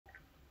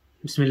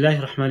بسم الله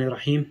الرحمن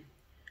الرحيم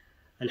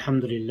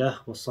الحمد لله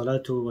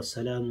والصلاة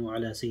والسلام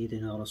على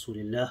سيدنا رسول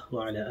الله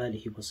وعلى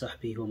آله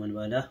وصحبه ومن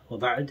والاه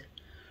وبعد.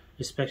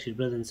 Respected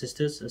brothers and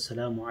sisters,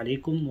 Assalamu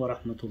alaikum wa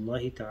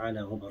rahmatullahi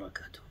ta'ala wa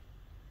barakatuh.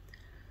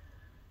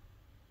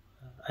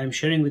 I am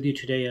sharing with you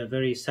today a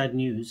very sad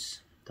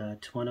news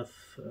that one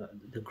of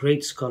the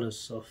great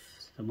scholars of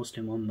the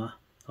Muslim Ummah,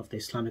 of the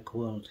Islamic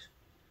world,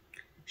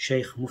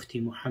 Shaykh Mufti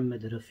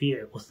Muhammad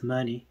Rafi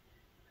Usmani,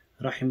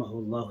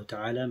 rahimahullah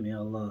ta'ala, may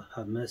Allah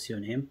have mercy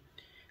on him,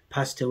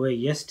 passed away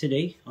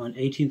yesterday on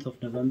 18th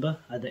of November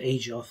at the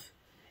age of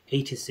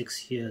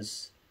 86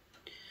 years.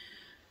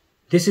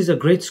 This is a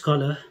great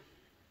scholar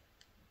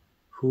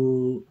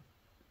who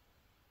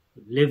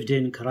lived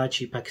in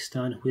Karachi,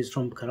 Pakistan, who is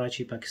from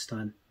Karachi,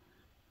 Pakistan,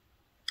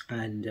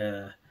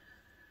 and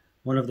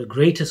one of the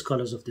greatest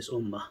scholars of this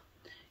ummah.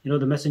 You know,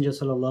 the Messenger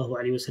sallallahu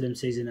alaihi wasallam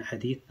says in a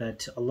hadith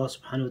that Allah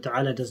subhanahu wa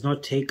ta'ala does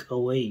not take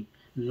away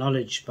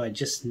knowledge by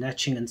just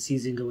snatching and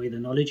seizing away the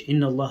knowledge. إِنَّ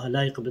اللَّهَ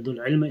لَا يَقْبِضُ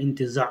الْعِلْمَ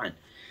انْتِزَاعًا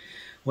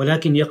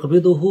وَلَكِنْ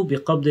يَقْبِضُهُ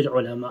بِقَبْضِ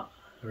الْعُلَمَاءِ.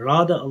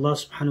 Rather, Allah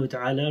subhanahu wa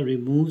ta'ala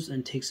removes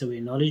and takes away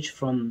knowledge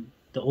from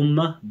the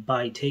ummah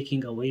by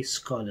taking away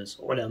scholars,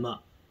 ulama.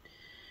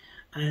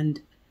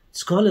 And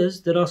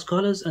scholars, there are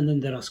scholars and then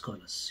there are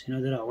scholars. You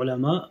know, there are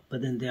ulama,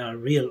 but then there are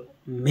real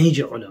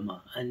major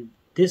ulama. And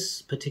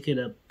this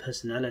particular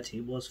personality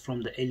was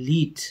from the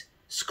elite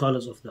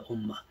scholars of the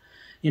ummah.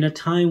 In a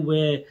time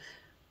where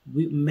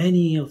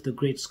many of the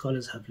great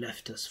scholars have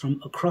left us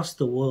from across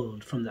the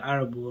world, from the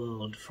Arab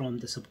world, from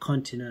the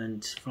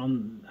subcontinent,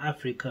 from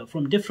Africa,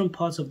 from different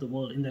parts of the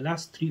world. In the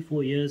last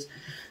 3-4 years,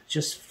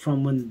 just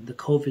from when the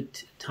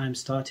COVID time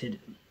started,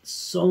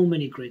 so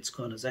many great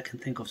scholars, I can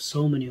think of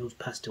so many who have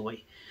passed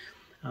away.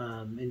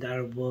 In the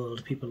Arab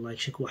world, people like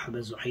Shaykh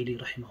Muhammad ibn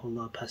Adam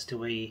rahimahullah passed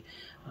away,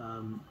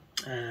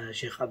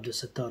 Shaykh Abdul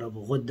Sattar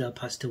Abu Ghudda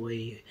passed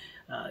away.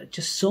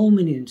 Just so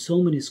many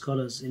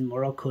scholars. In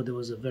Morocco, there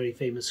was a very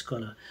famous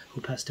scholar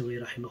who passed away,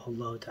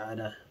 rahimahullah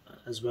ta'ala,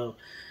 as well.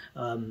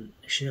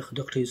 Shaykh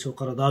Dr. Yusuf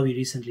Qaradawi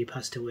recently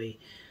passed away.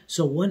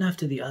 So one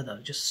after the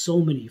other, just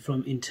so many.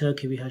 In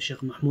Turkey, we had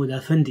Shaykh Mahmoud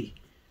Afendi,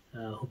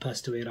 who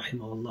passed away,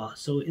 rahimahullah.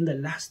 So in the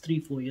last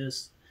 3-4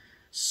 years,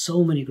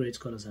 so many great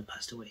scholars have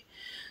passed away.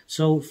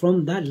 So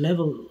from that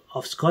level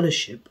of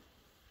scholarship,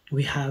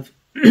 we have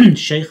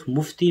Shaykh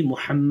Mufti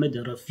Muhammad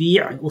Rafi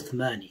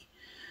Usmani.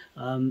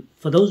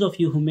 For those of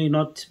you who may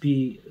not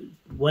be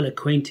well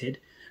acquainted,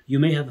 you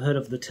may have heard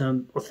of the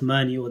term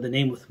Uthmani or the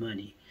name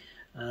Uthmani.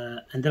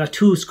 And there are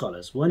two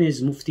scholars. One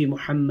is Mufti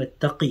Muhammad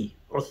Taqi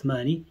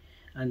Usmani,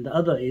 and the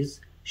other is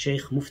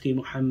Shaykh Mufti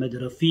Muhammad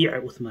Rafi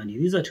Usmani.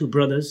 These are two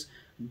brothers,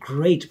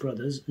 great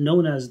brothers,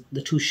 known as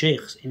the two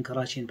sheikhs in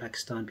Karachi in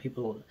Pakistan.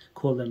 People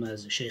call them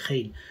as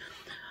Shaykhain.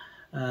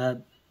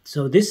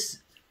 So this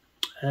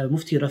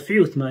Mufti Rafi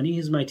Usmani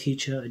is my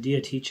teacher, a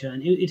dear teacher,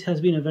 and it has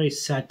been a very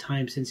sad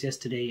time since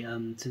yesterday,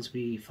 since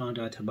we found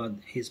out about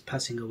his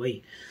passing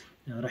away.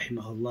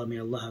 Rahimahullah, may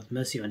Allah have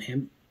mercy on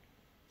him.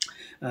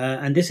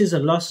 And this is a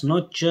loss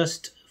not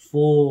just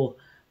for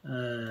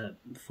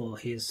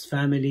his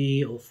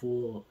family or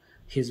for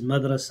his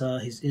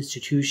madrasa, his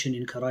institution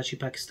in Karachi,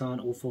 Pakistan,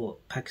 or for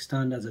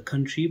Pakistan as a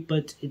country,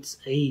 but it's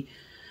a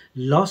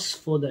loss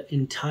for the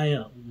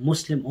entire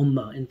Muslim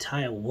ummah,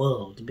 entire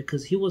world,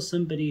 because he was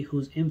somebody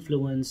whose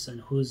influence and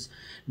whose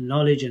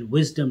knowledge and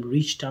wisdom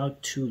reached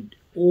out to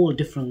all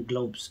different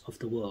globes of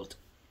the world.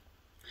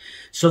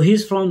 So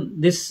he's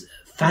from this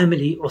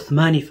family,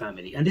 Uthmani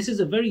family, and this is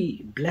a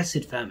very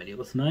blessed family.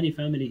 Uthmani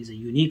family is a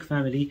unique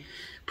family.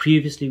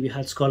 Previously we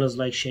had scholars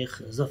like Shaykh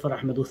Zafar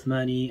Ahmad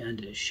Uthmani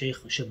and Shaykh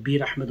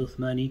Shabbir Ahmad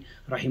Uthmani,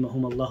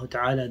 rahimahumullah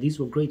ta'ala. These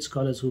were great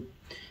scholars who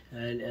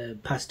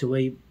passed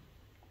away,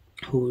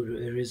 who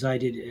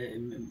resided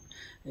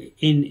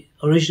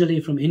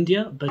originally from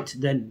India, but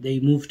then they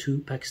moved to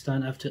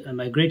Pakistan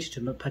migrated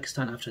to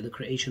Pakistan after the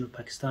creation of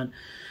Pakistan.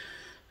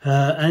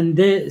 And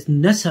their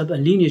nasab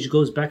and lineage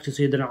goes back to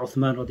Sayyidina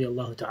Uthman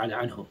radiallahu ta'ala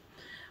anhu.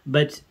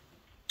 But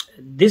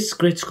this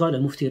great scholar,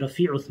 Mufti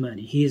Rafi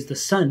Usmani, he is the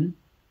son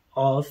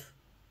of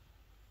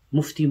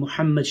Mufti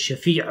Muhammad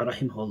Shafi'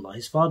 rahimahullah.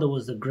 His father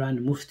was the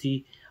Grand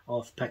Mufti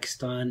of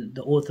Pakistan,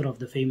 the author of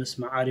the famous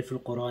Ma'arif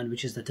al-Quran,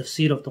 which is the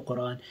tafsir of the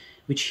Quran,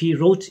 which he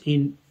wrote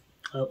in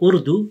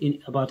Urdu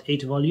in about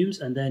 8 volumes,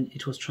 and then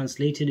it was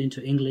translated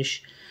into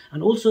English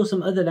and also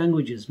some other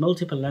languages,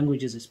 multiple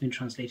languages it's been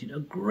translated. A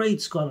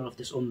great scholar of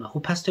this ummah who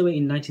passed away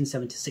in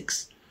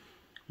 1976.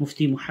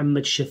 Mufti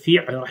Muhammad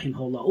Shafi'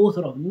 rahimahullah,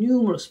 author of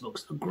numerous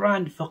books, a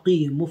grand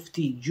faqih,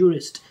 mufti,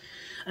 jurist.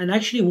 And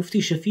actually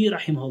Mufti Shafi'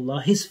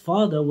 rahimahullah, his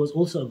father was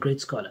also a great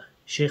scholar,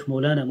 Shaykh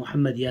Maulana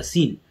Muhammad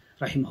Yasin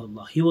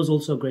rahimahullah. He was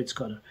also a great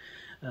scholar.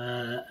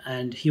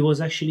 And he was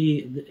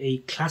actually a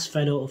class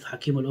fellow of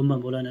Hakim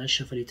al-Ummah Maulana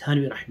Ashraf Ali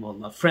Thanwi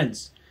rahimahullah.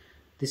 Friends,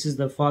 this is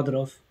the father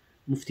of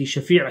Mufti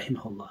Shafi'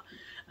 rahimahullah.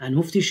 And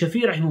Mufti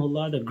Shafi'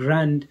 rahimahullah, the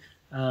grand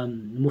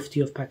Mufti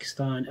of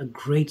Pakistan, a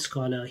great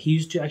scholar. He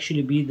used to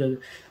actually be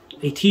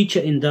a teacher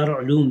in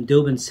al-Ulum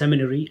Deoband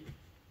Seminary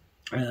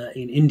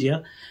in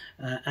India.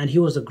 and he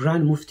was a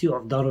Grand Mufti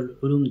of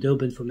al-Ulum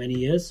Deoband for many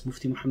years,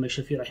 Mufti Muhammad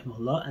Shafi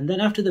rahimahullah. And then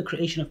after the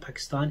creation of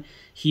Pakistan,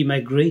 he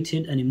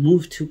migrated and he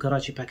moved to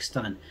Karachi,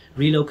 Pakistan,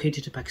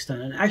 relocated to Pakistan.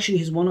 And actually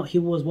he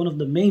was one of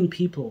the main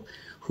people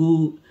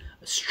who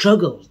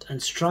struggled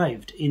and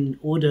strived in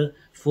order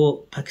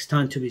for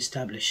Pakistan to be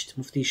established.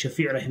 Mufti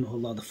Shafi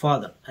rahimahullah, the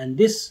father. And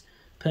this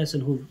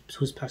person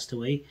who's passed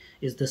away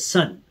is the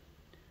son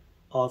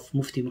of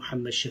Mufti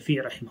Muhammad Shafi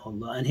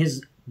rahimahullah, and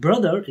his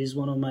brother is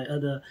one of my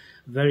other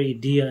very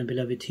dear and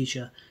beloved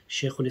teacher,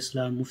 Shaykh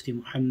al-Islam Mufti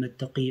Muhammad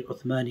Taqi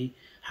Usmani,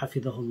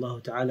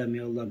 hafidhahullah ta'ala. May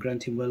Allah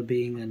grant him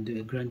well-being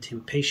and grant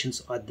him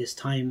patience at this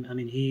time. I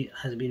mean, he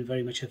has been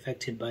very much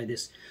affected by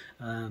this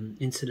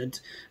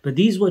incident. But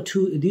these are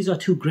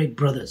two great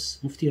brothers,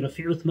 Mufti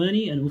Rafi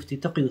Usmani and Mufti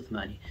Taqi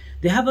Usmani.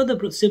 They have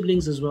other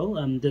siblings as well.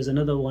 There's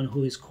another one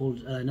who is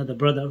called another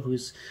brother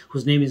whose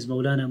name is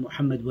Maulana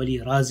Muhammad Wali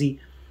Razi,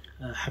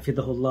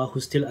 hafidhahullah,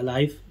 who's still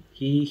alive.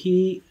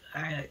 He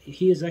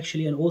is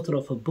actually an author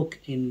of a book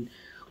in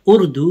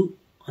Urdu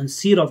on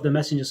Seerah of the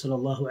Messenger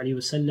sallallahu alaihi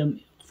wasallam,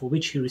 for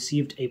which he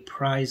received a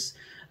prize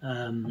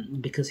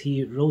because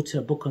he wrote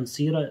a book on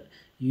Seerah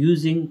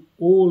using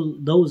all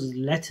those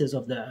letters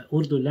of the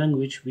Urdu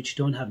language which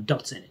don't have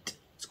dots in it.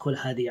 It's called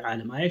Hadi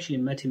Alam. I actually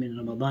met him in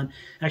Ramadan.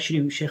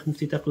 Actually, Shaykh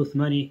Mufti Taqi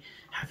Usmani,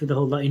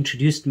 hafidhahullah,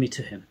 introduced me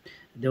to him.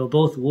 They were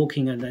both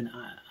walking, and then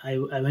I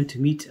went to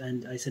meet,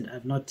 and I said,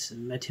 I've not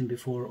met him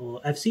before,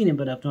 or I've seen him,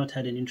 but I've not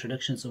had an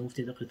introduction. So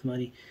Mufti Taqi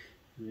Usmani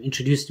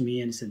introduced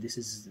me and said, this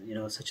is,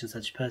 such and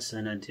such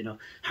person. And,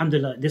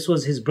 alhamdulillah, this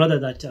was his brother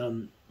that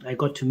I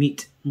got to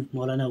meet,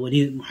 Maulana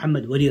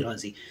Muhammad Wali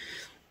Razi.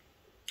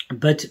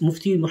 But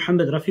Mufti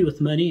Muhammad Rafi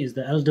Usmani is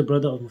the elder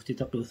brother of Mufti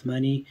Taqi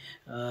Usmani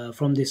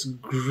from this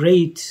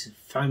great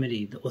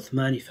family, the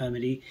Uthmani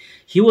family.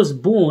 He was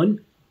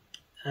born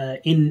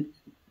in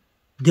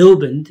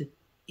Deoband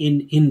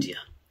in India,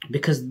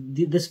 because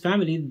this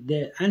family,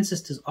 their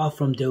ancestors are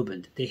from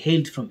Deoband. They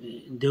hailed from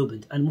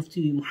Deoband. And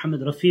Mufti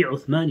Muhammad Rafi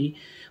Usmani,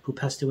 who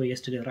passed away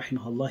yesterday,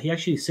 rahimahullah, he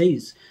actually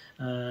says,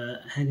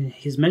 and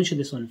he's mentioned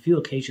this on a few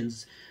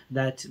occasions,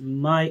 that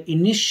my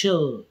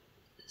initial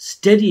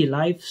steady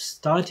life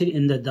started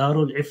in the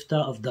Darul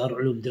Ifta of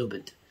al-Ulum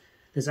Deoband.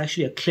 There's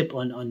actually a clip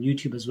on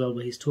YouTube as well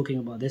where he's talking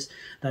about this,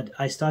 that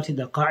I started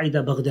the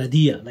Qaida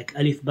Baghdadiya, like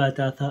Alif Ba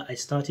Ta Tha. I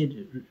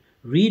started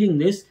reading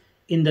this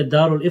in the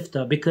Darul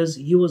Ifta because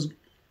he was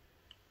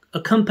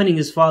accompanying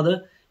his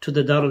father to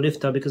the Darul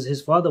Ifta, because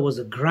his father was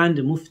a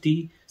Grand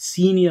Mufti,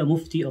 senior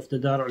Mufti of the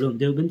Darul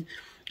Deoband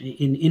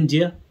in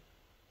India.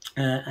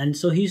 And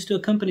so he used to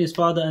accompany his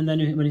father, and then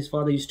when his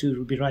father used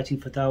to be writing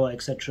fatwa,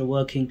 etc.,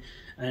 working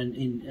and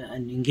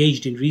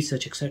engaged in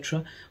research,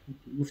 etc.,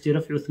 Mufti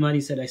Rafi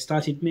Usmani said, I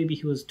started, maybe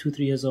he was 2-3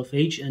 years of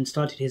age, and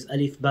started his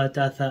Alif Ba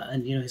Ta Tha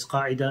and his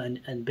Qaida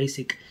and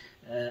basic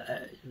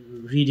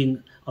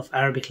reading of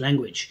Arabic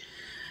language.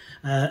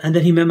 And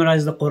then he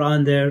memorized the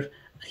Quran there.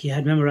 He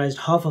had memorized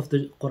half of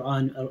the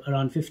Quran,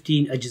 around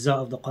 15 ajza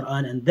of the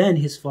Quran, and then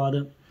his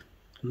father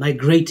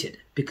migrated,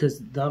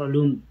 because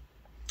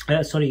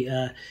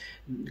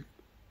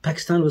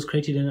Pakistan was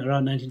created in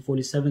around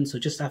 1947, so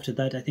just after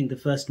that, I think the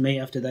first May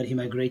after that, he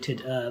migrated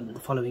the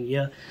following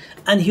year.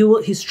 And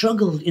he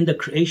struggled in the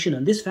creation,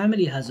 and this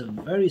family has a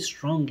very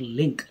strong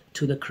link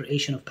to the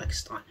creation of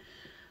Pakistan.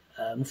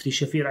 Mufti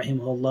Shafi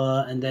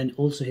rahimahullah, and then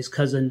also his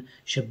cousin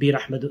Shabbir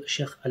Ahmad,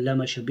 Sheikh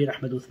Allama Shabbir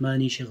Ahmad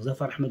Uthmani, Sheikh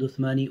Zafar Ahmad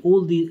Uthmani,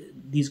 all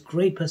these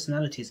great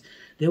personalities,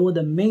 they were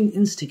the main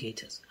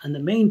instigators and the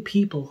main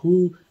people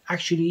who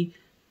actually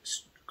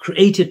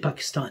created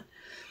Pakistan.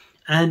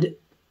 And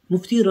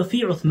Mufti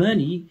Rafi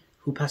Usmani,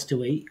 who passed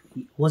away,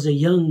 was a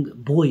young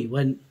boy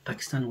when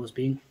Pakistan was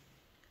being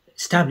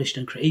established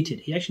and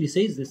created. He actually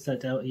says this,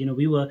 that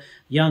we were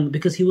young,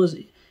 because he was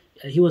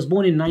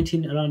born in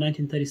around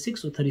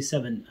 1936 or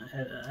 37.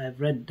 I've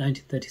read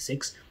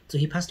 1936. So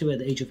he passed away at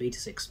the age of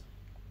 86.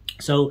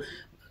 So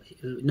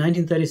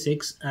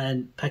 1936,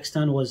 and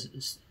Pakistan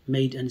was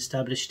made and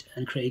established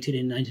and created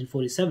in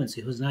 1947. So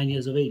he was 9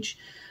 years of age.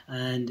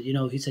 And,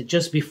 he said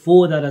just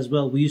before that as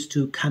well, we used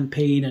to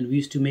campaign and we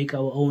used to make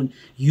our own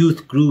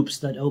youth groups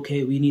that,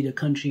 okay, we need a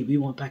country, we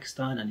want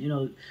Pakistan,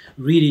 and,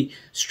 really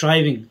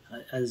striving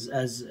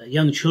as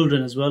young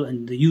children as well,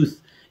 and the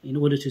youth, in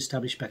order to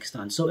establish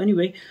Pakistan. So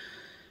anyway,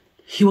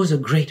 he was a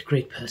great,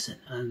 great person,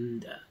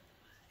 and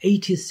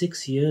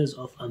 86 years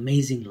of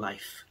amazing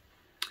life.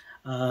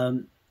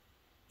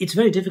 It's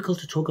very difficult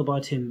to talk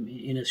about him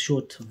in a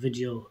short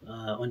video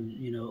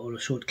or a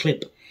short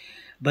clip,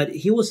 but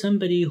he was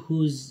somebody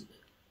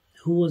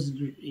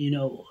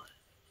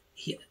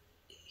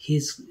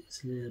his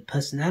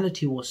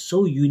personality was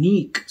so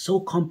unique, so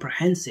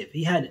comprehensive.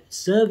 He had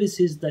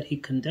services that he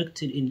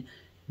conducted in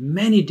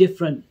many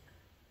different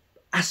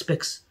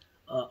aspects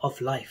of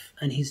life,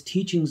 and his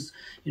teachings,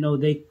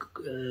 they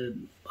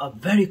are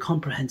very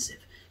comprehensive.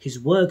 His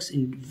works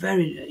in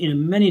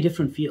many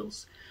different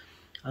fields.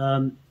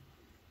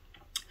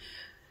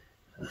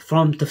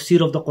 From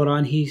tafsir of the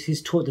Quran,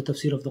 he's taught the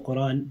tafsir of the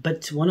Quran,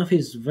 but one of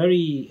his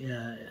very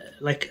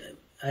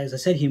as I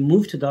said, he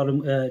moved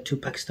to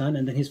Pakistan,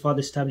 and then his father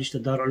established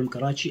the al-Ulum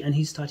Karachi, and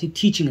he started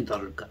teaching in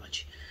al-Ulum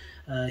Karachi.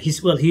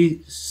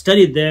 He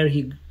studied there.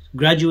 He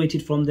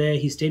graduated from there.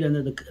 He stayed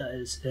under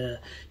the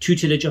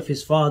tutelage of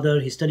his father.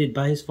 He studied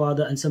by his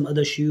father and some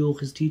other shuyukh,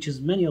 his teachers.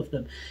 Many of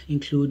them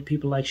include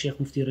people like Shaykh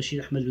Mufti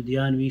Rashid Ahmad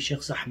Ludianwi, Shaykh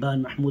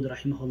Sahban Mahmud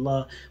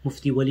Rahimahullah,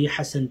 Mufti Wali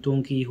Hassan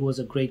Tonki, who was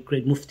a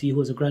great Mufti, who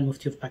was a Grand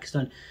Mufti of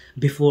Pakistan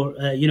before,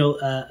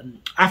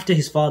 after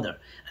his father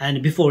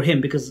and before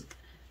him, because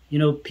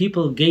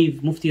people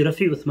gave Mufti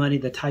Rafi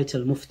Usmani the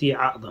title Mufti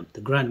A'zam,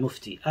 the Grand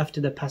Mufti, after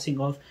the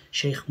passing of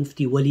Shaykh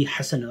Mufti Wali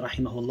Hassan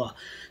Rahimahullah.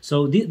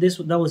 So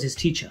that was his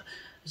teacher.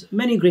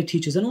 Many great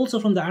teachers, and also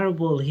from the Arab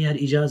world, he had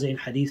ijazah in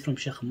hadith from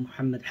Shaykh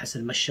Muhammad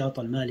Hassan Mashat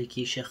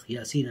al-Maliki, Shaykh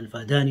Yasin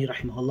al-Fadani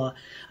Rahimahullah,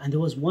 and there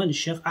was one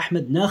Shaykh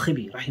Ahmed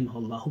Nakhibi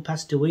Rahimahullah who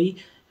passed away,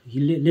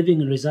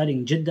 living and residing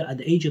in Jeddah at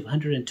the age of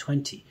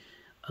 120.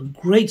 A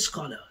great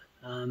scholar.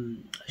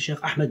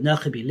 Shaykh Ahmed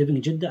Nakhibi, living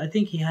in Jeddah. I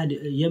think he had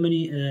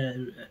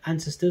Yemeni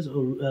ancestors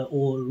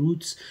or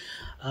roots,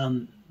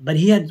 but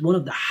he had one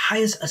of the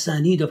highest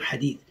asanid of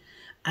hadith.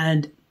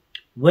 And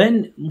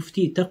when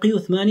Mufti Taqi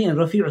Usmani and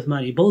Rafi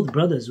Usmani, both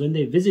brothers, when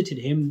they visited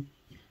him,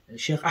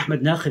 Shaykh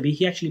Ahmed Nakhibi,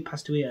 he actually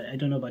passed away, I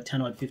don't know, about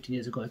 10 or 15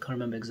 years ago. I can't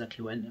remember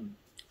exactly when,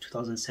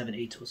 2007,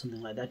 8 or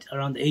something like that,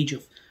 around the age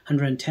of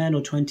 110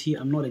 or 20.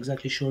 I'm not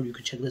exactly sure. You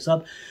could check this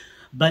up.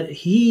 But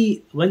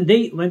when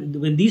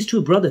these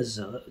two brothers,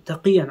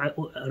 Taqi and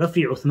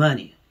Rafi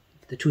Usmani,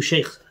 the two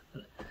sheikhs,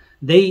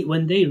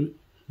 when they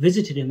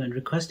visited him and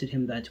requested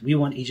him that we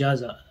want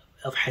ijazah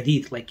of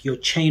hadith, like your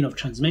chain of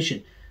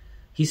transmission,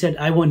 he said,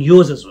 I want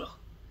yours as well.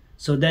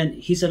 So then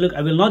he said, look,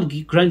 I will not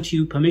grant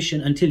you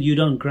permission until you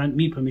don't grant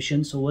me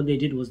permission. So what they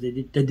did was they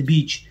did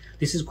tadbij.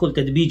 This is called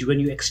tadbij, when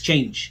you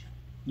exchange.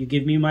 You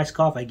give me my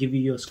scarf, I give you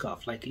your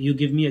scarf. Like you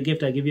give me a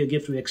gift, I give you a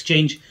gift, we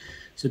exchange.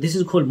 So this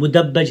is called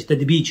mudabbaj,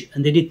 tadbij,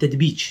 and they did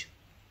tadbij.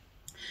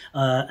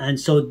 And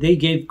so they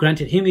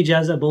granted him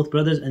ijazah, both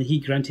brothers, and he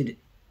granted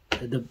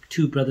the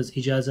two brothers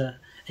ijazah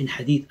in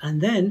hadith.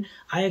 And then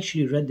I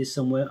actually read this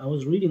somewhere. I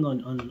was reading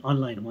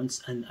online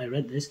once, and I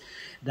read this,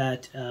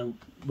 that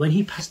when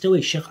he passed away,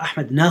 Shaykh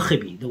Ahmed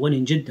Nakhibi, the one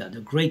in Jeddah, the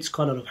great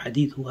scholar of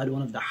hadith who had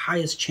one of the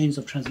highest chains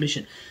of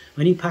transmission,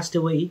 when he passed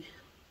away,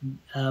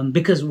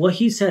 because what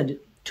he said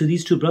to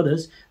these two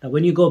brothers, that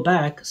when you go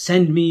back,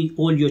 send me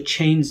all your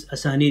chains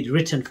asanid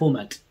written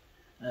format,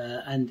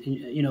 and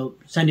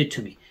send it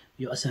to me,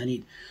 your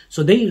asanid.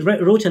 So they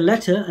wrote a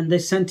letter and they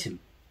sent him.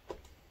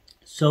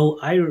 So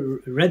I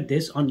read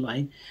this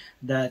online,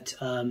 that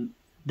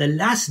the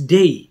last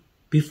day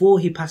before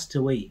he passed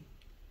away,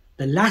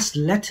 the last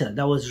letter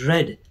that was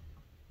read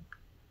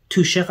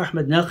to Shaykh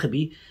Ahmed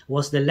Nakhibi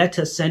was the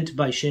letter sent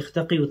by Shaykh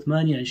Taqi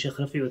Usmani and Shaykh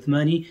Rafi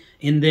Usmani.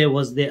 In there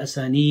was their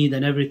asanid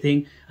and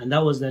everything, and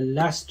that was the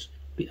last,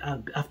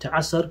 after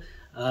Asr.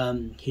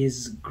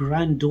 His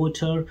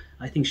granddaughter,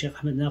 I think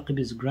Shaykh Ahmed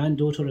Nakhibi's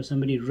granddaughter or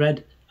somebody,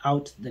 read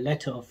out the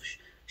letter of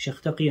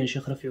Shaykh Taqi and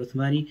Shaykh Rafi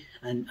Usmani,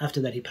 and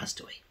after that he passed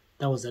away.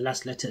 That was the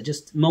last letter.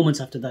 Just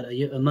moments after that,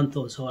 a month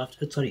or so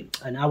after,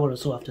 an hour or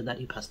so after that,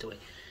 he passed away,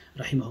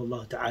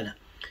 rahimahullah ta'ala.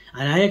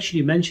 And I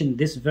actually mentioned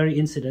this very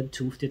incident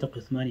to Mufti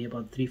Taqi Usmani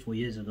about 3-4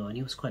 years ago, and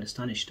he was quite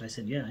astonished. I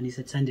said, yeah, and he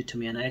said, send it to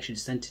me, and I actually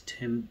sent it to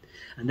him.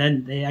 And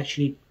then they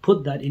actually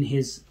put that in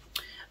his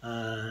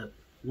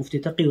Mufti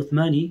Taqi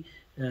Usmani,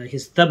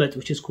 his tabat,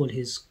 which is called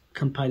his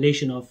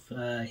compilation of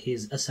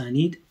his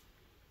asanid,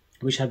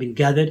 which have been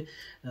gathered,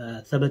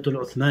 Thabatul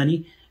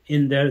Uthmani.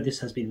 In there, this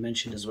has been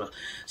mentioned as well.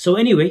 So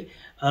anyway,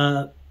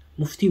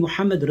 Mufti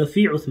Muhammad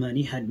Rafi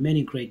Usmani had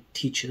many great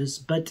teachers,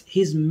 but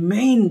his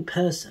main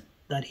person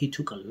that he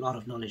took a lot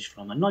of knowledge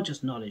from, and not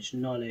just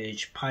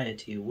knowledge,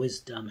 piety,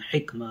 wisdom,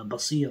 hikmah,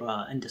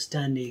 basira,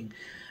 understanding,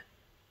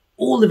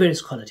 all the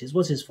various qualities,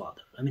 was his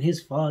father. I mean, his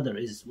father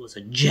was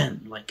a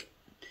gem, like,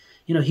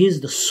 he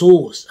is the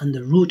source and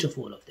the root of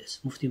all of this,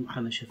 Mufti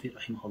Muhammad Shafiq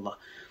rahimahullah.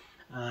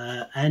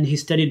 And he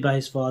studied by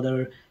his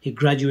father, he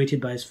graduated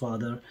by his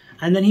father,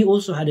 and then he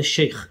also had a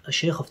sheikh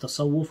of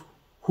tasawwuf,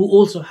 who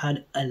also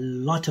had a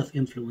lot of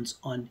influence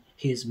on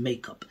his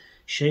makeup.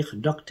 Shaykh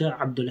Dr.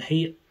 Abdul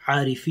Hayy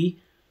Arifi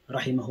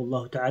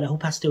rahimahullah ta'ala, who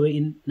passed away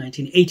in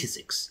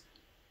 1986.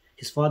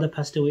 His father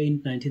passed away in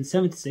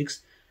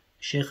 1976.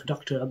 Shaykh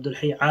Dr. Abdul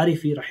Hayy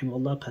Arifi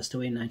rahimahullah passed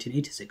away in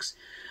 1986.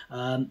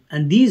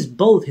 And these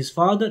both, his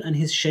father and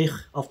his sheikh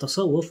of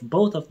tasawwuf,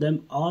 both of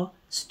them are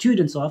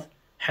students of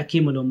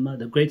Hakim al-Ummah,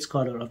 the great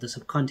scholar of the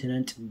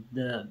subcontinent,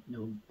 the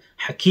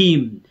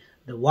Hakim,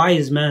 the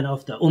wise man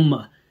of the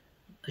Ummah,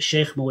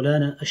 Shaykh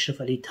Maulana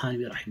Ashraf Ali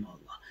Thanwi rahimahullah.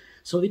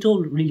 So it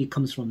all really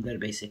comes from there,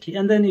 basically.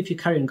 And then if you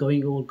carry on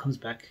going, it all comes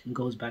back and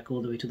goes back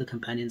all the way to the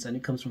companions, and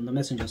it comes from the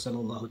Messenger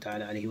sallallahu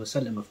ta'ala alayhi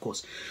wasallam, of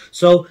course.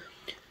 So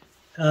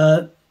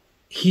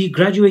he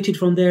graduated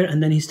from there,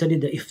 and then he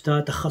studied the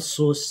ifta,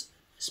 takhassus,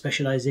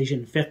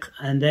 specialization, fiqh,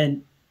 and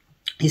then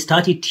he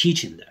started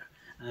teaching there.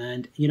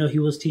 And he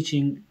was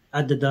teaching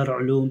at the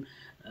al-Ulum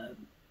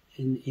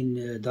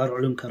in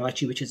al-Ulum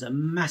Karachi, which is a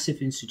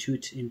massive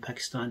institute in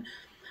Pakistan.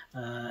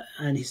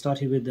 And he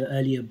started with the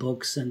earlier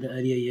books and the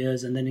earlier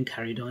years, and then he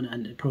carried on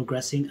and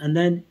progressing. And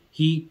then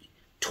he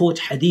taught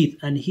hadith,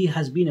 and he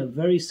has been a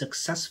very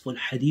successful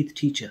hadith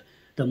teacher.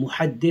 The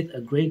muhaddith,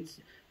 a great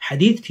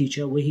hadith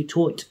teacher, where he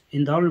taught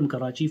in Darul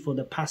Karachi for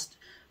the past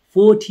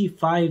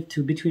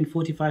between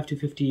 45 to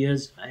 50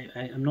 years.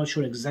 I'm not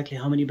sure exactly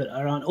how many, but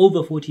around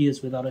over 40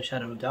 years without a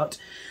shadow of doubt.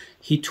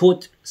 He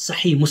taught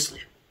Sahih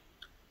Muslim,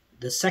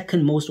 the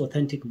second most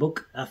authentic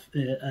book, after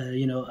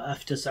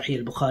Sahih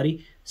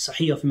al-Bukhari,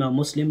 Sahih of Imam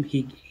Muslim.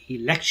 He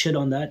lectured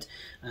on that,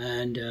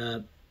 and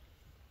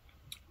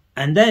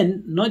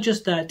then not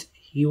just that,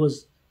 he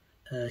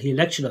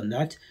lectured on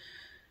that.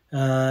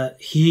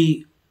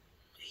 He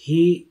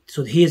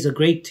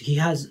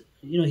has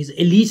his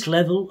elite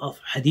level of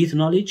hadith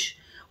knowledge.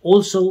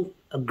 Also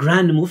a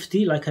Grand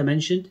Mufti, like I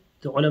mentioned.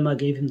 The ulama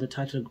gave him the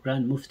title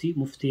Grand Mufti,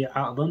 Mufti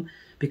A'zam,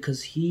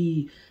 because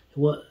he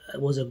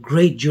was a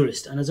great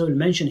jurist. And as I will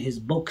mention, his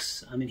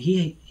books, I mean,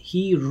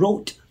 he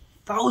wrote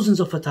thousands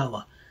of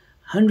fatwa,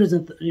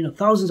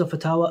 thousands of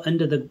fatwa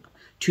under the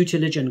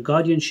tutelage and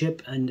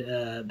guardianship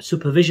and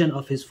supervision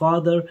of his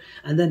father,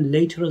 and then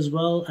later as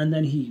well. And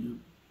then he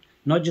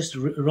not just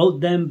wrote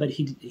them, but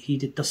he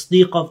did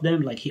tasdeeq of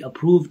them, like he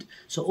approved.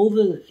 So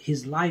over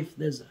his life,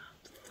 there's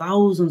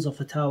thousands of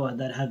fatwa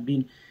that have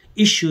been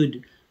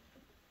issued,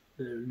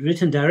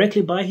 written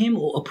directly by him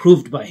or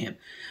approved by him.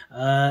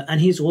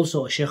 And he's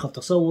also a Shaykh of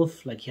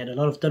Tasawwuf, like he had a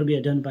lot of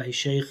tarbiyah done by his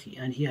Shaykh,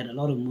 and he had a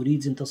lot of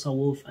murids in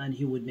Tasawwuf, and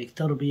he would make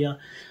tarbiyah.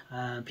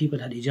 People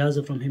had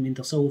ijazah from him in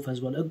Tasawwuf as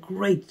well. A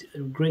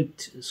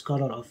great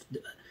scholar of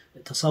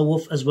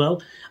Tasawwuf as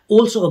well.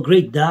 Also a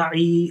great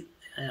da'i,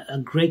 a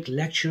great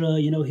lecturer.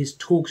 His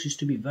talks used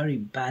to be very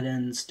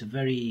balanced,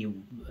 very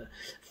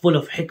full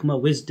of hikmah,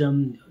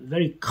 wisdom,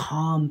 very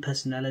calm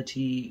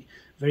personality,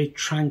 very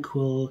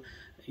tranquil,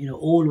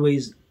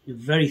 always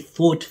very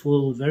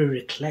thoughtful, very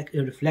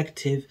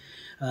reflective,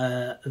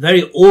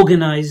 very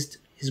organized.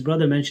 His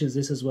brother mentions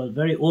this as well,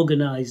 very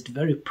organized,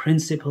 very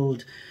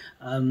principled.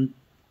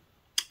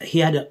 He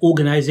had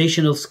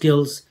organizational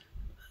skills,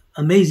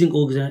 amazing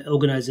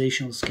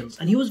organizational skills,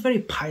 and he was very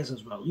pious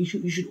as well.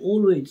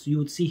 You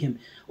would see him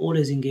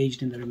always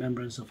engaged in the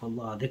remembrance of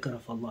Allah, dhikr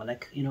of Allah.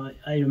 Like,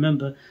 I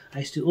remember I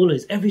used to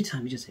always, every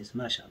time he just says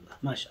mashallah,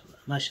 mashallah,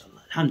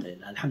 mashallah,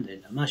 alhamdulillah,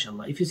 alhamdulillah,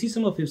 mashallah. If you see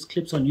some of his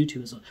clips on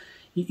YouTube as well,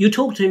 you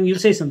talk to him, you'll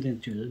say something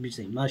to him, he'll be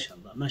saying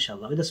mashallah,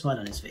 mashallah, with a smile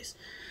on his face.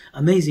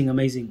 Amazing,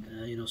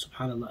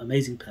 subhanallah,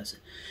 amazing person.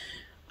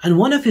 And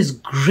one of his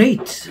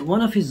great,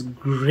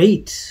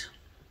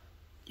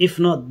 if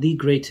not the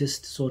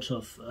greatest sort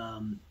of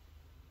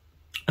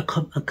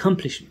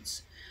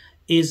accomplishments,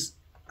 is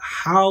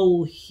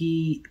how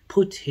he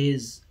put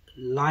his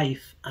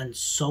life and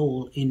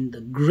soul in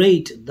the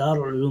great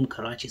Darul Ulum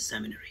Karachi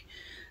Seminary.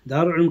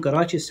 Darul Ulum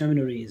Karachi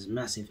Seminary is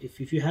massive.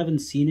 If you haven't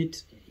seen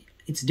it,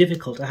 it's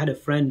difficult. I had a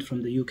friend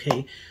from the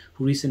UK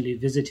who recently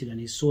visited,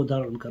 and he saw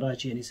Darul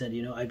Karachi, and he said,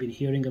 I've been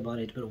hearing about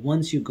it, but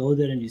once you go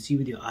there and you see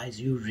with your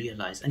eyes, you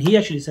realize. And he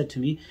actually said to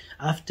me,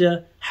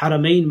 after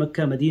Haramain,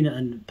 Mecca, Medina,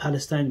 and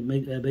Palestine,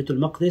 Baytul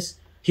Maqdis,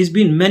 he's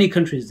been many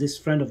countries. This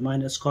friend of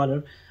mine, a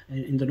scholar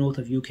in the north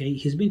of UK,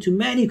 he's been to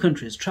many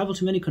countries, traveled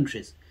to many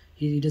countries.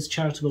 He does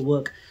charitable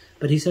work.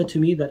 But he said to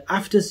me that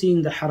after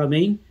seeing the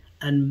Haramain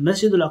and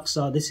Masjid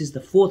al-Aqsa, this is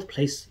the fourth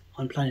place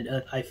on planet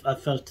Earth I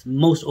felt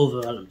most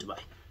overwhelmed by.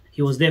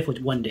 He was there for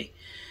one day.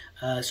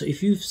 So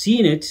if you've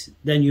seen it,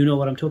 then you know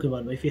what I'm talking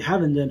about. But if you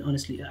haven't, then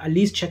honestly, at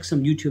least check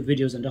some YouTube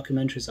videos and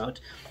documentaries out.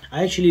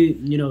 I actually,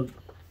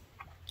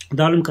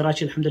 Darul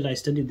Karachi, alhamdulillah, I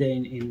studied there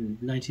in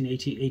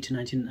 1988 to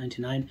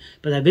 1999.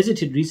 But I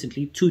visited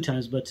recently 2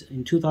 times. But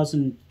in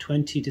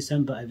 2020,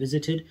 December, I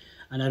visited.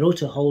 And I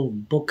wrote a whole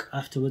book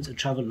afterwards, a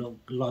travel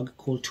log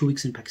called 2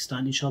 Weeks in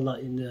Pakistan. Inshallah,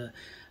 in the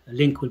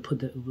link, we'll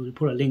put a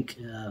link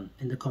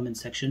in the comment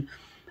section.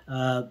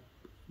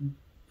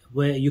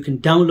 Where you can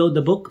download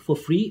the book for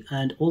free,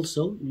 and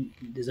also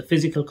there's a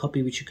physical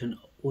copy which you can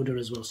order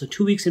as well. So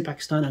 2 weeks in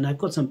Pakistan, and I've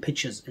got some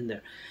pictures in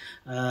there.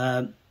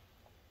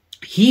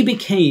 He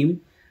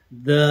became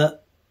the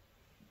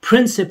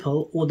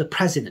principal or the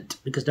president,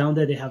 because down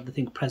there they have the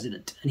thing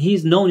president, and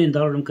he's known in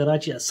Darul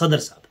Karachi as Sadr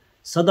Sahib,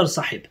 Sadr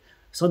Sahib.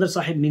 Sadr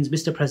Sahib means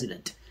Mr.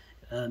 President.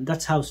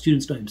 That's how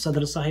students know him,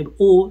 Sadr Sahib,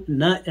 or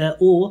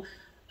Ra'isul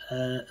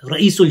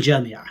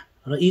Jamia,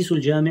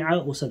 Ra'isul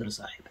Jamia or Sadr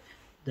Sahib,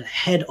 the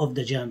head of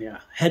the Jamia,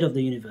 head of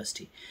the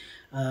university.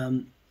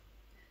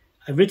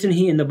 I've written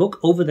here in the book,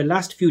 over the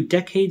last few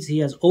decades, he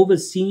has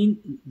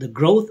overseen the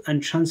growth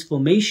and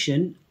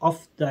transformation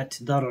of that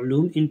Darul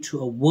Ulum into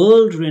a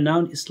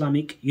world-renowned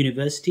Islamic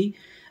university,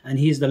 and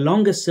he is the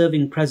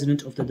longest-serving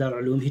president of the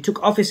Darul Ulum. He took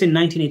office in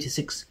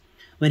 1986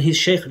 when his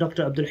Shaykh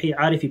Dr. Abdul Hayy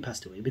Arifi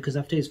passed away, because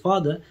after his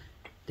father,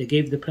 they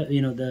gave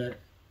the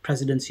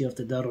presidency of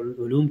the Darul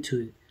Ulum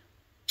to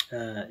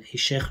his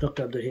Shaykh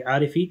Dr. Abdul Hayy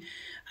Arifi.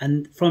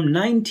 And from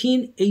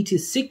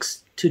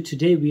 1986 to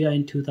today, we are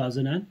in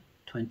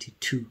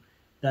 2022.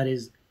 That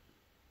is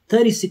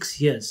 36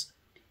 years.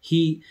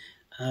 He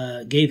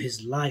gave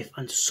his life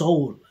and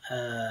soul.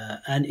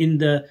 And in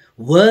the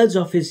words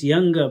of his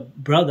younger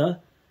brother,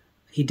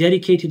 he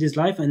dedicated his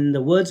life, and in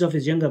the words of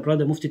his younger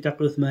brother Mufti Taqi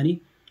Usmani,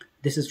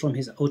 this is from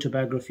his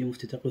autobiography,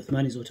 Mufti Taqi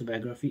Usmani's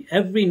autobiography,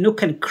 every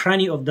nook and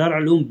cranny of Dar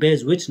al-Ulum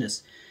bears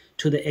witness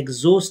to the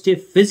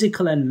exhaustive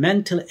physical and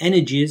mental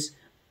energies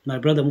my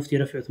brother Mufti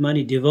Rafi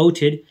Usmani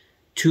devoted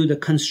to the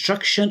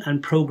construction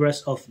and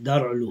progress of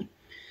Dar al-Ulum.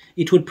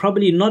 It would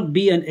probably not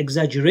be an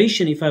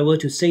exaggeration if I were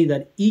to say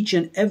that each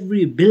and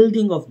every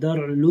building of Dar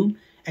al-Ulum,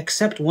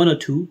 except one or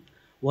two,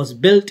 was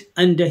built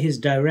under his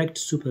direct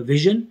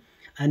supervision,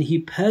 and he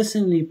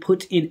personally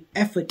put in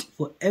effort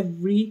for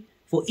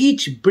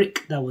each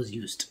brick that was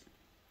used.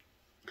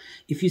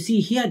 If you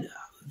see, he had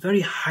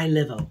very high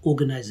level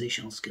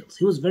organizational skills.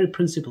 He was very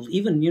principled,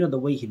 even the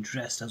way he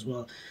dressed as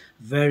well.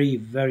 Very,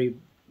 very,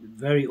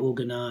 very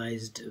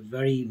organized,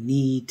 very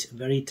neat,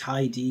 very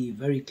tidy,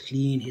 very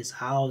clean. His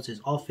house,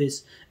 his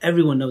office,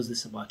 everyone knows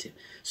this about him.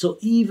 So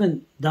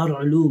even Dar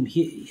al-Ulum,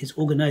 his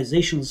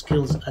organizational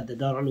skills at the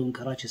Dar al-Ulum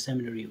Karachi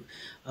Seminary,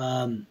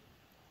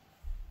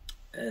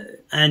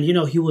 and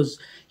he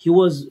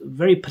was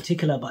very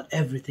particular about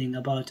everything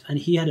and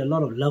he had a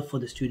lot of love for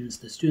the students.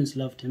 The students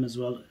loved him as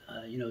well,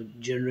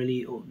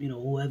 generally,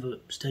 whoever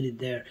studied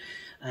there.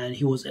 And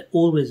he was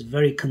always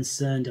very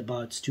concerned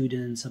about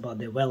students, about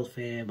their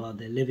welfare, about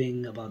their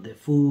living, about their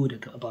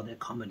food, about their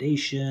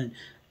accommodation,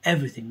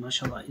 everything,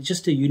 mashallah. It's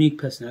just a unique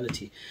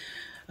personality.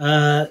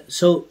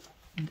 So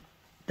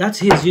that's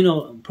his,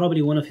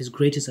 probably one of his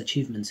greatest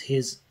achievements,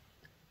 his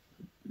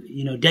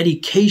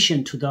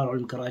dedication to Dar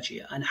al-Ulum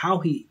Karachi, and how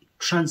he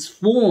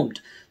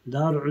transformed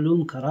Dar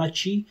al-Ulum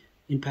Karachi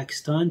in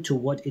Pakistan to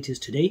what it is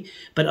today.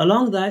 But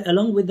along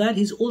with that,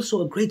 he's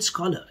also a great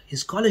scholar. His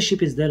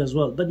scholarship is there as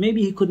well. But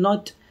maybe he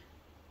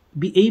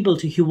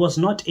was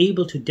not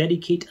able to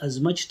dedicate as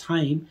much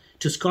time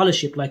to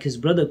scholarship like his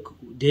brother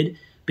did,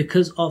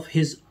 because of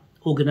his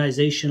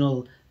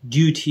organizational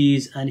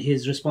duties and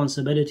his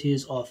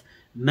responsibilities of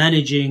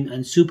managing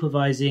and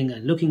supervising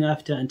and looking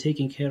after and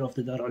taking care of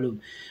the Dar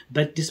al-Ulum.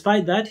 But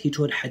despite that, he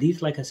taught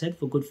hadith, like I said,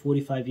 for good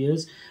 45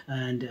 years,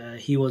 and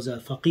he was a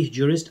faqih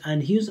jurist,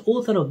 and he was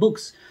author of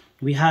books.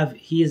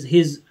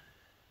 His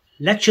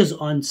lectures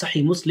on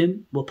Sahih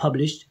Muslim were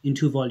published in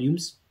 2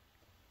 volumes,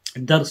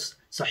 Dars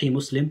Sahih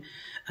Muslim,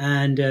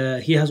 and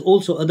he has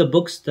also other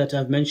books that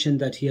I've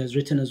mentioned that he has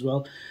written as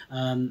well.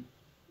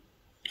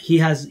 He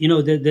has,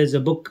 there's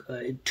a book,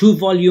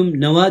 2-volume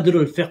Nawadir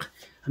al-Fiqh.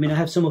 I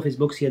have some of his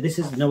books here. This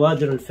is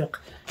Nawadir al-Fiqh.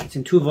 It's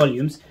in 2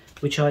 volumes,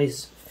 which are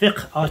his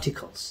fiqh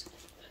articles.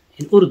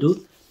 In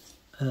Urdu,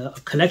 a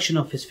collection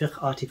of his fiqh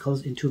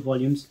articles in 2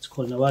 volumes. It's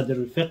called Nawadir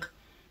al-Fiqh.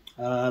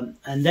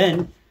 And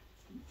then,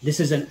 this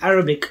is an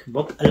Arabic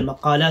book,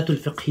 al-Maqalat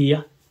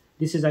al-Fiqhiyya.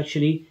 This is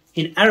actually,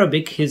 in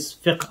Arabic, his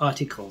fiqh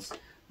articles,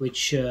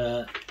 which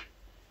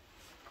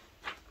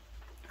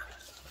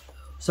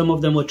some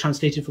of them were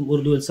translated from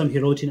Urdu and some he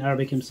wrote in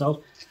Arabic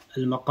himself.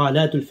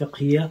 Al-Maqalat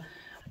al-Fiqhiyya.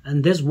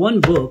 And there's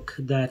one book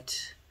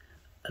that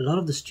a lot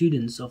of the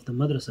students of the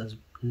madrasas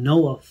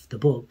know of the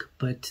book,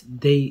 but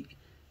they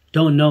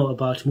don't know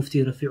about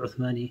Mufti Rafi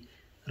Usmani,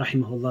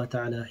 rahimahullah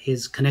ta'ala,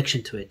 his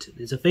connection to it.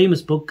 There's a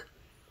famous book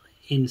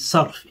in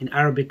Sarf, in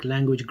Arabic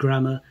language,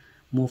 grammar,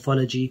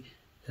 morphology,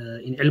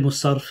 in Ilm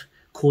al-Sarf,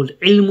 called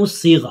Ilm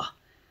al-Sigha.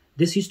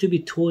 This used to be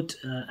taught,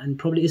 and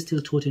probably is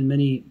still taught in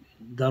many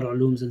Dar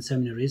al-Ulums and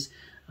seminaries.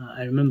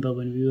 I remember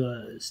when we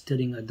were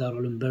studying at Dar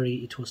al-Ulum Bury,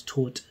 it was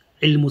taught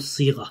Ilm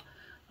al-Sigha.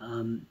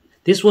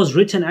 This was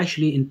written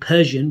actually in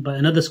Persian by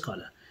another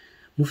scholar.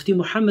 Mufti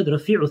Muhammad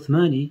Rafi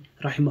Usmani,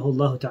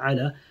 rahimahullah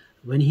ta'ala,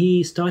 when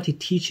he started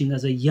teaching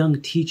as a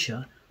young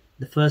teacher,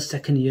 the first,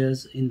 second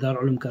years in Dar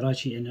al-Ulum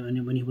Karachi,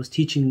 and when he was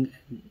teaching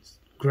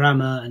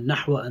grammar and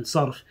nahwa and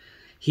sarf,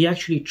 he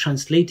actually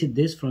translated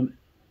this from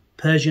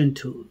Persian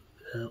to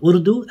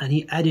Urdu, and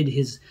he added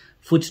his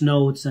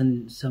footnotes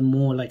and some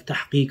more like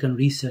tahqiq and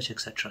research,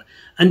 etc.,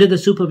 under the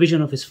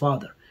supervision of his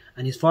father.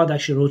 And his father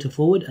actually wrote a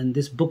foreword, and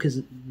this book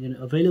is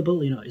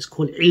available. It's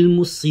called Ilm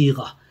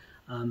al-Sigha.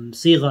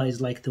 Sigha is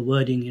like the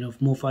wording,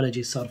 of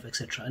morphology, sarf,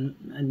 etc.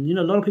 And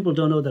a lot of people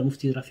don't know that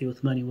Mufti Rafi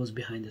Usmani was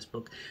behind this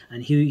book,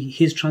 and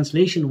his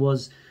translation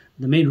was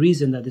the main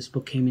reason that this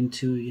book came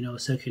into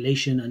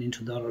circulation and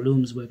into Dar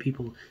al-Ulums, where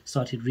people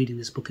started reading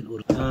this book in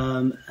Urdu.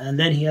 And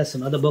then he has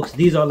some other books.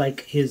 These are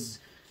like his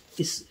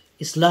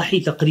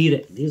Islahi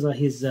Taqreer. These are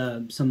his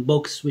some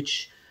books,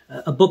 which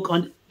a book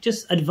on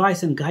just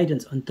advice and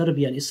guidance on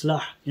tarbiyah and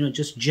islah,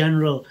 just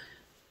general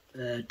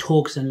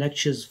talks and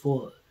lectures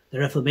for the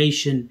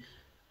reformation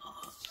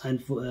and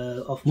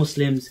of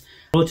Muslims.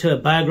 He wrote a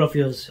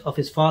biography of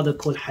his father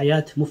called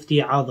Hayat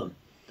Mufti Adam,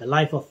 the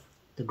life of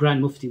the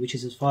Grand Mufti, which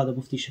is his father,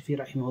 Mufti Shafi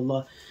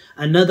rahimahullah.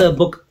 Another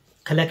book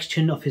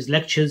collection of his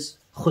lectures,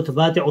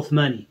 Khutbat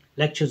Uthmani,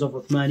 lectures of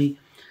Uthmani.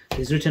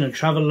 He's written a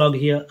travel log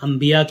here,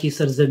 Anbiya ki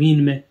Sarzameen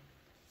mein.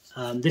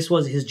 This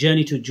was his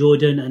journey to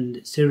Jordan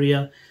and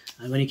Syria.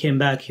 And when he came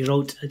back, he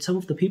wrote, and some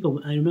of the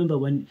people, I remember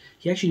when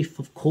he actually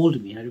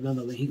called me. I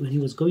remember when he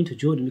was going to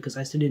Jordan, because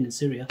I studied in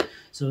Syria.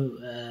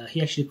 So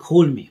he actually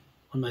called me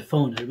on my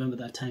phone. I remember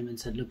that time and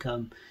said, look,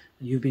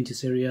 you've been to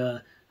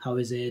Syria. how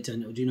is it,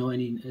 and do you know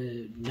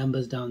any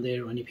numbers down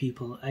there or any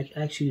people?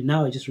 Actually,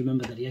 now I just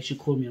remember that he actually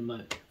called me on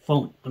my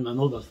phone, on my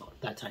mobile phone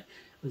that time.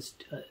 It was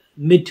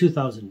mid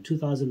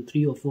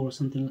 2003 or 4 or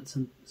something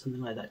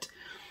like that.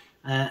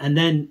 And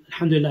then,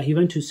 alhamdulillah, he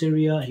went to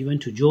Syria, he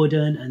went to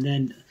Jordan, and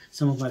then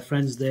some of my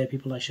friends there,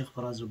 people like Shaykh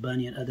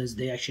Rabbani and others,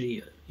 they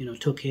actually,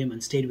 took him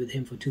and stayed with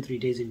him for 2-3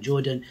 days in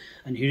Jordan,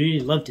 and he really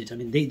loved it. I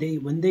mean, they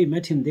when they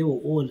met him, they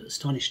were all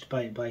astonished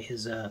by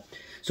his.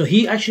 So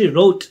he actually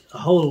wrote a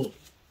whole,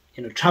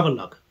 travel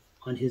log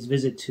on his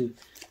visit to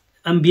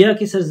Anbiya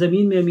ki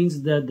Sarzameen mein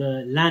means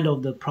the land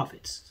of the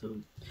prophets. So,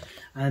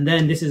 and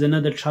then this is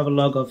another travel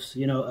log of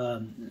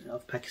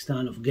of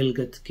Pakistan, of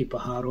Gilgit ki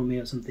Paharon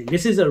mein or something.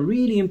 This is a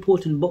really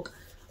important book,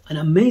 an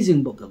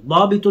amazing book,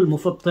 Dhabitul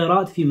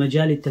Mufattirat fi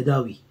Majal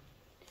al-Tadawi.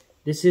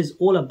 This is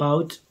all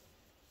about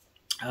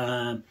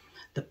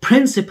the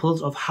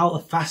principles of how a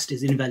fast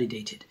is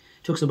invalidated.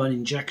 It talks about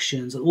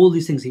injections and all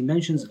these things. He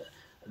mentions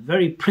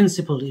very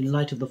principled in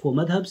light of the 4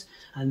 madhabs,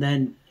 and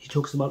then he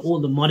talks about all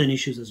the modern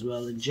issues as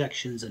well,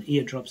 injections and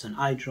eardrops and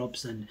eye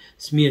drops and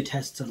smear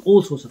tests and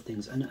all sorts of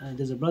things. And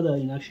there's a brother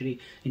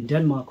in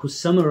Denmark who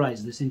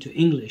summarized this into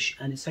English,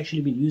 and it's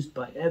actually been used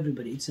by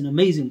everybody. It's an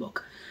amazing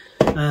book.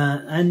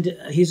 And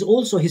he's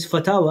also, his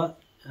fatwa,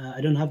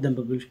 I don't have them,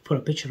 but we'll put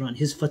a picture on.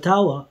 His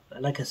fatwa,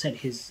 like I said,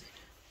 his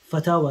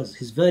fatwas,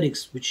 his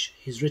verdicts, which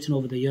he's written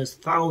over the years,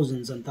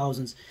 thousands and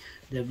thousands.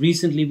 They've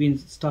recently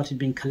started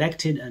being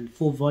collected, and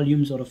 4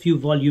 volumes or a few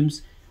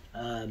volumes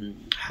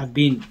have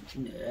been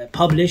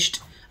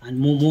published, and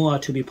more are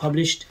to be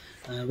published,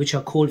 which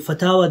are called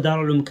Fatawa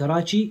Darul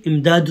Karachi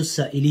Imdadus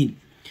Sa'ilin.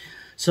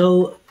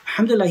 So,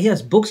 alhamdulillah, he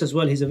has books as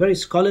well. He's a very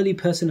scholarly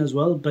person as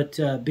well, but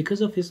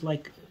because of his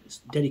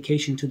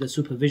dedication to the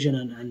supervision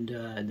and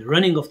the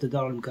running of the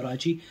Darul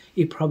Karachi,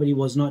 he probably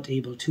was not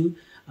able to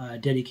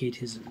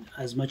dedicate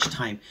as much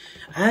time.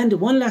 And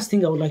one last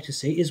thing I would like to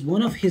say is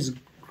one of his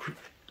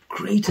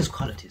greatest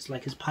qualities,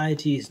 like his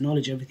piety, his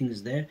knowledge, everything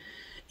is there,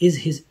 is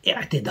his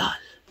i'tidal.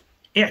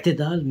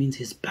 I'tidal means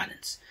his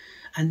balance.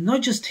 And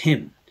not just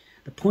him.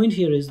 The point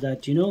here is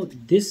that,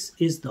 this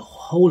is the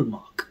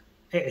hallmark.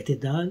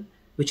 I'tidal,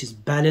 which is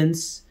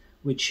balance,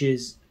 which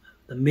is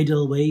the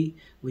middle way,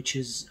 which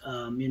is,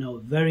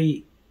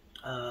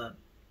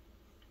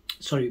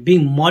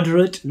 being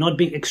moderate, not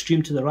being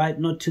extreme to the right,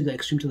 not to the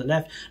extreme to the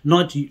left,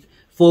 not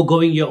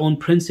foregoing your own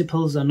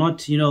principles, and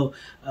not,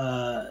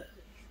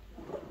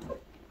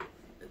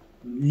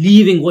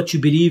 leaving what you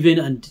believe in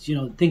and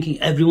thinking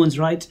everyone's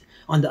right.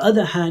 On the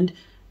other hand,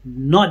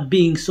 not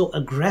being so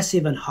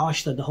aggressive and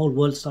harsh that the whole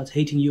world starts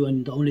hating you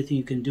and the only thing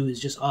you can do is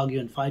just argue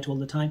and fight all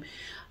the time.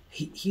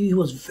 He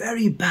was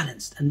very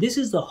balanced, and this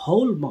is the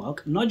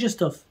hallmark not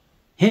just of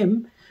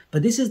him,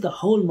 but this is the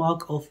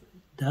hallmark of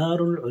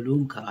Darul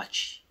Ulum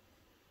Karachi,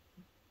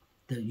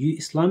 the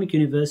Islamic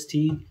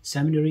University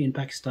Seminary in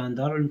Pakistan,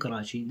 Darul Ulum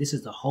Karachi. This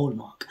is the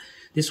hallmark.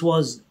 This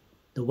was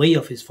the way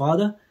of his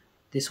father.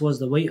 This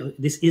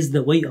is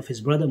the way of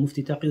his brother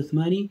Mufti Taqi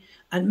Usmani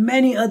and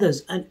many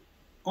others. And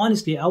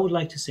honestly, I would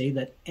like to say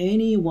that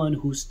anyone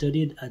who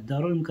studied at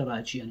Darul Ulum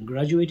Karachi and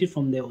graduated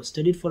from there or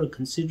studied for a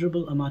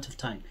considerable amount of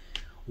time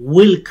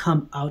will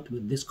come out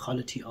with this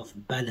quality of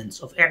balance,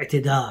 of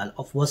i'tidal,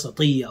 of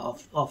wasatiyya,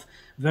 of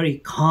very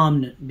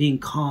calm, being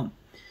calm.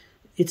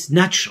 It's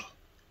natural.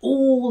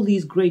 All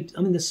these great,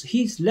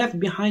 he's left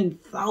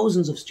behind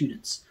thousands of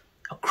students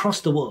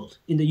across the world.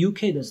 In the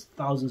UK, there's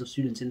thousands of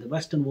students. In the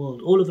Western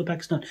world, all over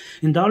Pakistan.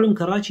 In Darul Ulum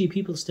Karachi,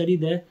 people study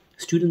there.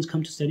 Students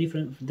come to study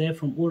there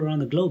from all around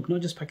the globe, not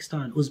just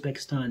Pakistan,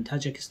 Uzbekistan,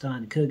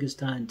 Tajikistan,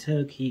 Kyrgyzstan,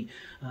 Turkey,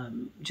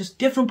 just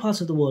different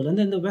parts of the world. And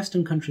then the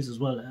Western countries as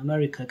well,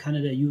 America,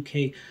 Canada,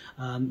 UK,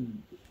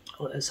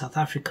 South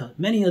Africa,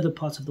 many other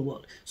parts of the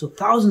world. So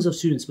thousands of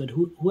students, but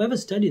whoever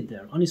studied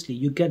there, honestly,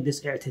 you get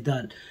this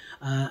i'tidal.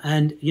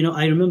 And,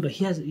 I remember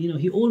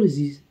he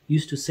always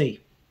used to say,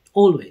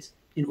 always,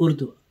 in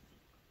Urdu,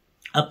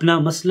 apna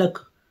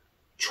maslak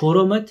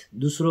choro mat,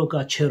 dusro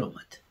ka chero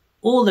mat.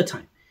 All the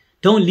time.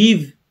 Don't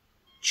leave.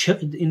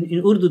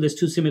 In Urdu, there's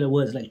 2 similar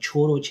words like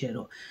choro,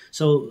 chero.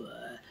 So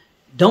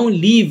don't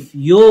leave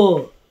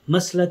your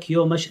maslak,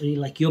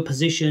 your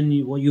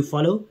position, what you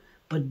follow,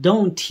 but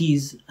don't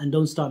tease and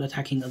don't start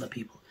attacking other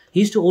people.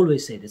 He used to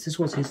always say this. This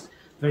was his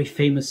very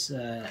famous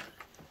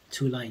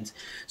 2 lines.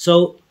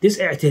 So this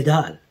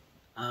i'tidal,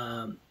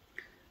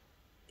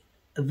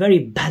 a very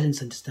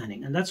balanced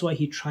understanding, and that's why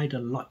he tried a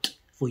lot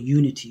for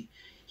unity.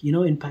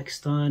 In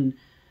Pakistan,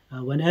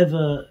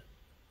 whenever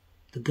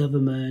the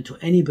government or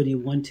anybody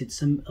wanted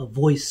a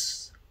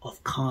voice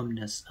of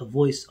calmness, a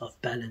voice of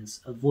balance,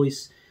 a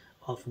voice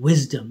of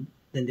wisdom,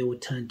 then they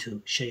would turn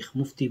to Shaykh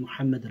Mufti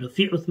Muhammad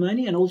Rafi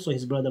Usmani and also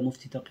his brother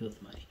Mufti Taqi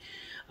Usmani.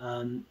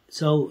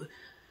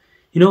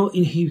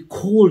 He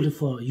called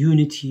for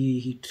unity.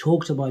 He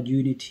talked about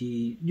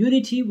unity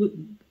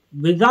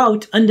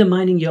without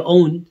undermining your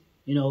own,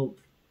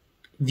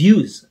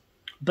 views,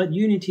 but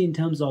unity in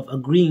terms of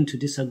agreeing to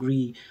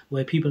disagree,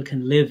 where people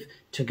can live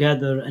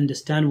together,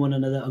 understand one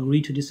another,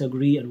 agree to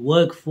disagree, and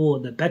work for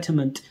the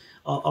betterment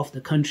of the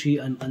country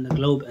and the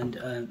globe and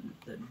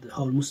the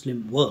whole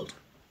Muslim world.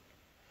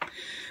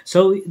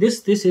 So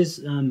this is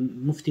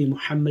Mufti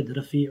Muhammad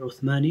Rafi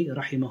Usmani,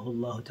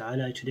 rahimahullah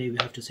ta'ala. Today we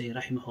have to say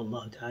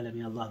rahimahullah ta'ala,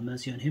 may Allah have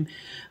mercy on him.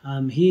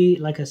 He,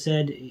 like I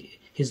said,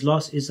 his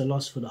loss is a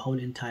loss for the whole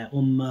entire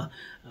ummah,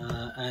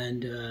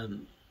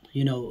 and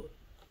you know,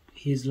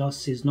 his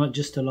loss is not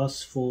just a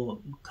loss for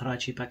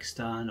Karachi,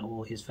 Pakistan,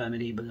 or his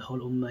family, but the whole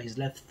ummah. He's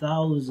left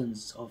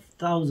thousands of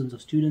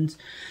students.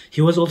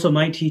 He was also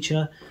my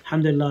teacher.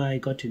 Alhamdulillah, I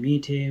got to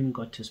meet him,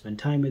 got to spend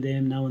time with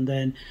him now and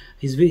then.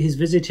 He's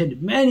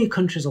visited many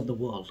countries of the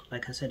world.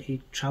 Like I said,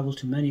 he traveled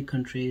to many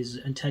countries,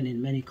 attended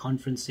many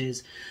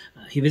conferences.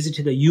 He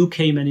visited the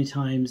UK many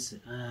times.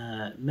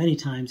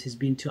 He's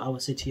been to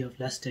our city of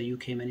Leicester,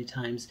 UK many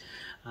times.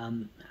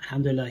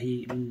 Alhamdulillah,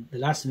 the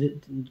last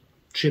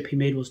trip he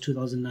made was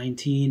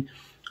 2019.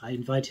 I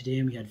invited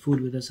him, he had food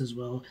with us as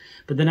well.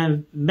 But then I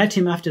met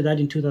him after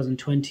that in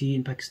 2020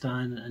 in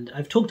Pakistan, and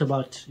I've talked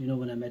about, you know,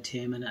 when I met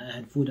him, and I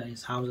had food at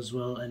his house as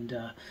well, and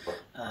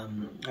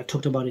I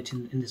talked about it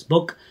in this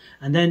book.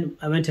 And then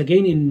I went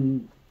again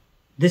in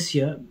this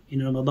year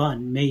in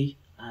Ramadan, May,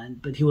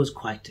 but he was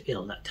quite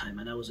ill that time,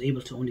 and I was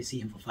able to only see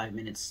him for 5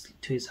 minutes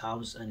to his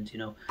house, and, you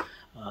know,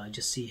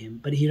 just see him.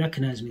 But he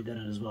recognized me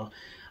then as well.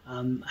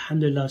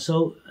 Alhamdulillah.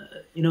 So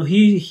you know,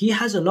 he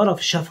has a lot of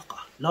shafaqah,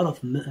 a lot of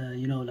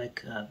you know,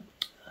 like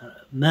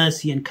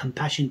mercy and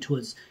compassion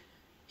towards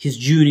his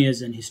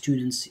juniors and his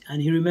students,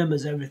 and he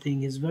remembers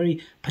everything. He's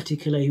very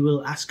particular. He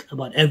will ask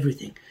about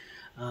everything.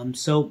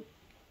 So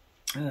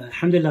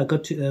alhamdulillah,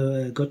 got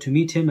to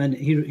meet him, and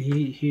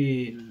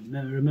he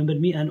remembered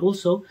me. And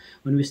also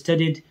when we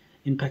studied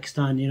in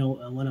Pakistan, you know,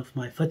 one of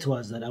my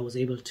fatwas that I was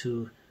able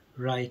to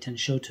write and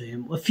show to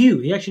him, a few,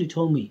 he actually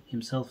told me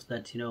himself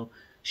that, you know,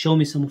 show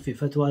me some of your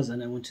fatwas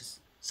and I want to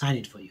sign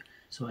it for you.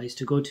 So I used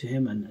to go to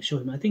him and show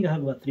him. I think I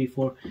have about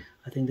 3-4.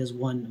 I think there's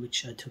one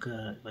which I took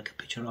a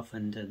picture of,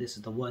 and this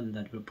is the one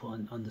that we'll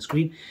put on the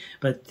screen.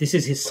 But this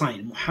is his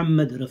sign,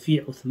 Muhammad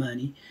Rafi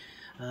Usmani.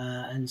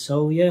 And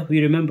so yeah, we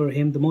remember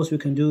him. The most we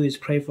can do is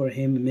pray for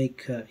him,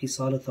 make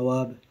isal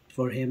thawab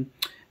for him,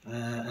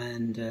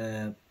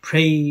 and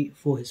pray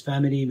for his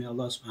family. May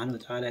Allah subhanahu wa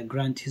ta'ala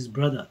grant his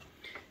brother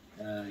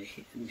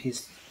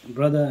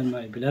and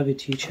my beloved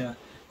teacher,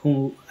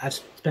 who I've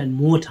spent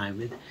more time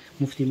with,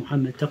 Mufti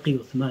Muhammad Taqi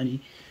Usmani,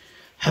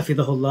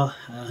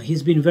 Hafidhahullah.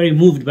 He's been very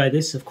moved by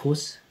this, of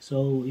course.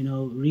 So, you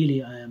know,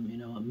 really I am, you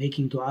know,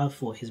 making dua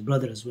for his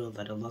brother as well,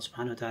 that Allah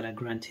subhanahu wa ta'ala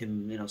grant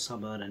him, you know,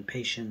 sabr and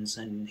patience,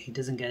 and he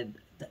doesn't get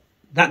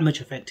that much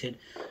affected,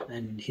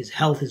 and his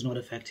health is not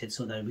affected,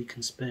 so that we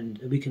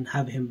can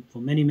have him for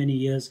many, many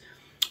years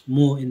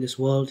more in this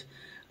world.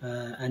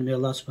 And may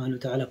Allah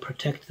subhanahu wa ta'ala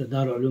protect the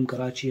al-Ulum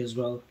Karachi as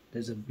well.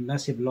 There's a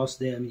massive loss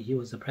there. I mean, he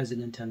was the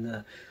president and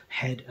the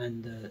head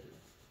and the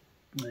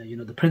you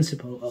know, the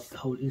principal of the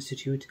whole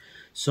institute.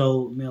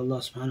 So may Allah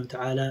subhanahu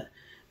wa ta'ala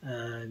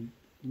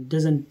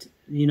doesn't,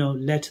 you know,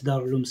 let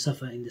al-Ulum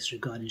suffer in this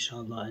regard,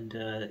 inshallah, and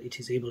it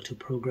is able to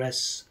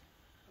progress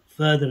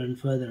further and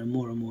further and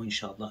more,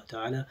 inshallah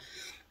ta'ala.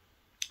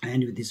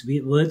 And with these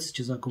words,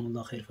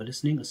 jazakumullah khair for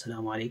listening.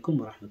 Assalamu alaikum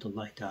wa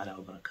rahmatullahi ta'ala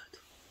wa barakatuh.